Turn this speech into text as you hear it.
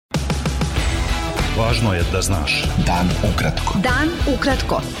Važno je da znaš. Dan ukratko. Dan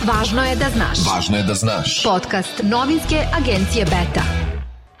ukratko. Važno je da znaš. Važno je da znaš. Podcast novinske agencije Beta.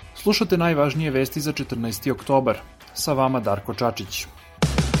 Slušate najvažnije vesti za 14. oktobar. Sa vama Darko Čačić.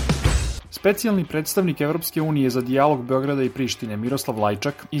 Specijalni predstavnik Evropske unije za dijalog Beograda i Prištine Miroslav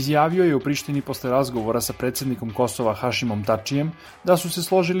Lajčak izjavio je u Prištini posle razgovora sa predsjednikom Kosova Hašimom Tačijem da su se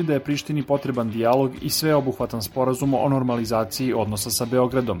složili da je Prištini potreban dijalog i sveobuhvatan sporazum o normalizaciji odnosa sa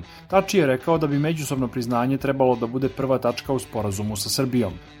Beogradom. Tači je rekao da bi međusobno priznanje trebalo da bude prva tačka u sporazumu sa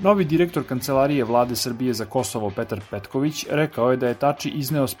Srbijom. Novi direktor Kancelarije vlade Srbije za Kosovo Petar Petković rekao je da je Tači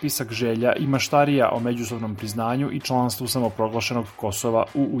izneo spisak želja i maštarija o međusobnom priznanju i članstvu samoproglašenog Kosova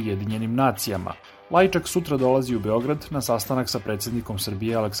u Ujedinjenim nacijama. Lajčak sutra dolazi u Beograd na sastanak sa predsjednikom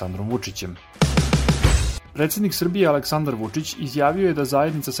Srbije Aleksandrom Vučićem. Predsjednik Srbije Aleksandar Vučić izjavio je da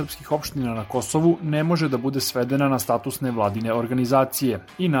zajednica srpskih opština na Kosovu ne može da bude svedena na status nevladine organizacije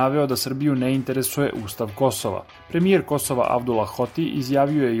i naveo da Srbiju ne interesuje Ustav Kosova. Premijer Kosova Abdullah Hoti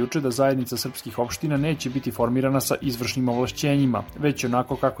izjavio je juče da zajednica srpskih opština neće biti formirana sa izvršnim ovlašćenjima, već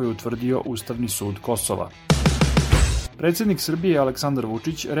onako kako je utvrdio Ustavni sud Kosova. Predsjednik Srbije Aleksandar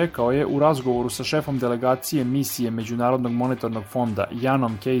Vučić rekao je u razgovoru sa šefom delegacije misije Međunarodnog monetarnog fonda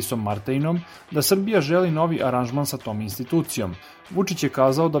Janom Kejsom Martejnom da Srbija želi novi aranžman sa tom institucijom. Vučić je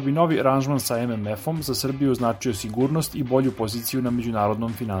kazao da bi novi aranžman sa MMF-om za Srbiju značio sigurnost i bolju poziciju na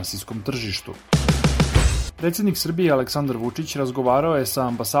međunarodnom finansijskom tržištu. Predsjednik Srbije Aleksandar Vučić razgovarao je sa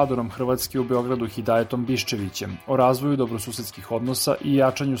ambasadorom Hrvatske u Beogradu Hidajetom Biščevićem o razvoju dobrosusedskih odnosa i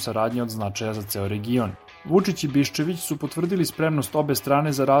jačanju saradnje od značaja za ceo region. Vučić i Biščević su potvrdili spremnost obe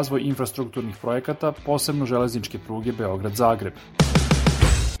strane za razvoj infrastrukturnih projekata, posebno železničke pruge Beograd-Zagreb.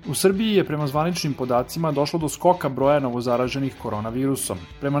 U Srbiji je prema zvaničnim podacima došlo do skoka broja novozaraženih koronavirusom.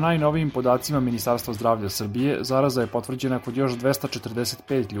 Prema najnovijim podacima Ministarstva zdravlja Srbije, zaraza je potvrđena kod još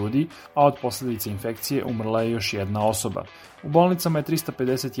 245 ljudi, a od posljedice infekcije umrla je još jedna osoba. U bolnicama je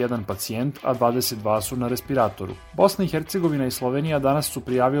 351 pacijent, a 22 su na respiratoru. Bosna i Hercegovina i Slovenija danas su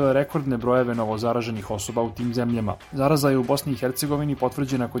prijavile rekordne brojeve novozaraženih osoba u tim zemljama. Zaraza je u Bosni i Hercegovini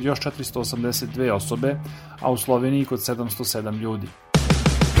potvrđena kod još 482 osobe, a u Sloveniji kod 707 ljudi.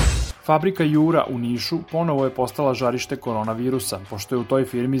 Fabrika Jura u Nišu ponovo je postala žarište koronavirusa, pošto je u toj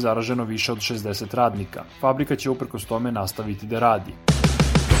firmi zaraženo više od 60 radnika. Fabrika će uprkos tome nastaviti da radi.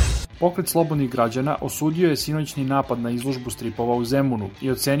 Pokret slobodnih građana osudio je sinoćni napad na izložbu stripova u Zemunu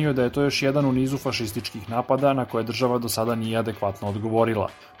i ocenio da je to još jedan u nizu fašističkih napada na koje država do sada nije adekvatno odgovorila.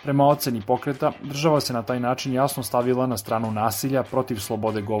 Prema oceni pokreta, država se na taj način jasno stavila na stranu nasilja protiv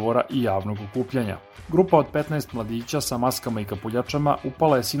slobode govora i javnog okupljanja. Grupa od 15 mladića sa maskama i kapuljačama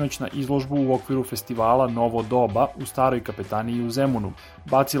upala je sinoć na izložbu u okviru festivala Novo doba u Staroj kapetaniji u Zemunu,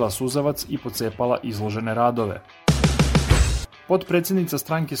 bacila suzavac i pocepala izložene radove. Potpredsjednica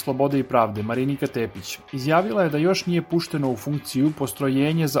stranke Slobode i pravde Marinika Tepić izjavila je da još nije pušteno u funkciju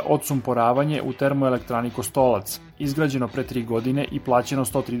postrojenje za odsumporavanje u termoelektrani Kostolac, izgrađeno pre 3 godine i plaćeno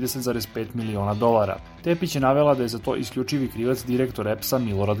 $130,5 miliona. Tepić je navela da je za to isključivi krivac direktor EPS-a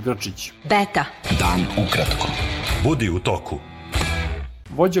Milorad Grčić. Beta. Dan ukratko. Budi u toku.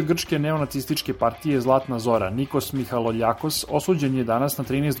 Vođa grčke neonacističke partije Zlatna Zora, Nikos Mihaloljakos, osuđen je danas na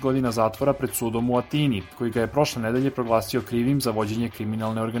 13 godina zatvora pred sudom u Atini, koji ga je prošle nedelje proglasio krivim za vođenje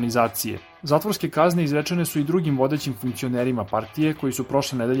kriminalne organizacije. Zatvorske kazne izrečene su i drugim vodećim funkcionerima partije, koji su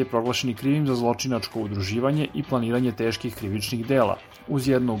prošle nedelje proglašeni krivim za zločinačko udruživanje i planiranje teških krivičnih dela, uz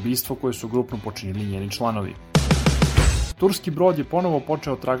jedno ubistvo koje su grupno počinili njeni članovi. Turski brod je ponovo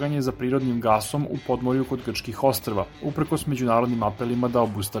počeo traganje za prirodnim gasom u podmorju kod grčkih ostrva, uprkos međunarodnim apelima da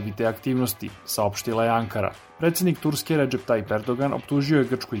obustavi te aktivnosti, saopštila je Ankara. Predsjednik Turske Recep Tayyip Erdogan optužio je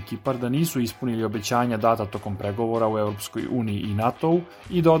Grčku i Kipar da nisu ispunili obećanja data tokom pregovora u Europskoj uniji i NATO-u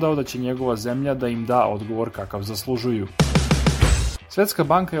i dodao da će njegova zemlja da im da odgovor kakav zaslužuju. Svetska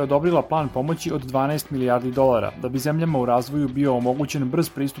banka je odobrila plan pomoći od $12 milijardi da bi zemljama u razvoju bio omogućen brz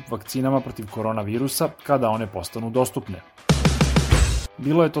pristup vakcinama protiv koronavirusa kada one postanu dostupne.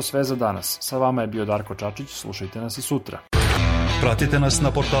 Bilo je to sve za danas. Sa vama je bio Darko Čačić, slušajte nas i sutra. Pratite nas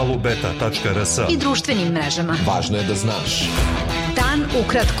na portalu beta.rs I društvenim mrežama. Važno je da znaš. Dan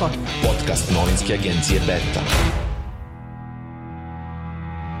ukratko. Podcast novinske agencije Beta.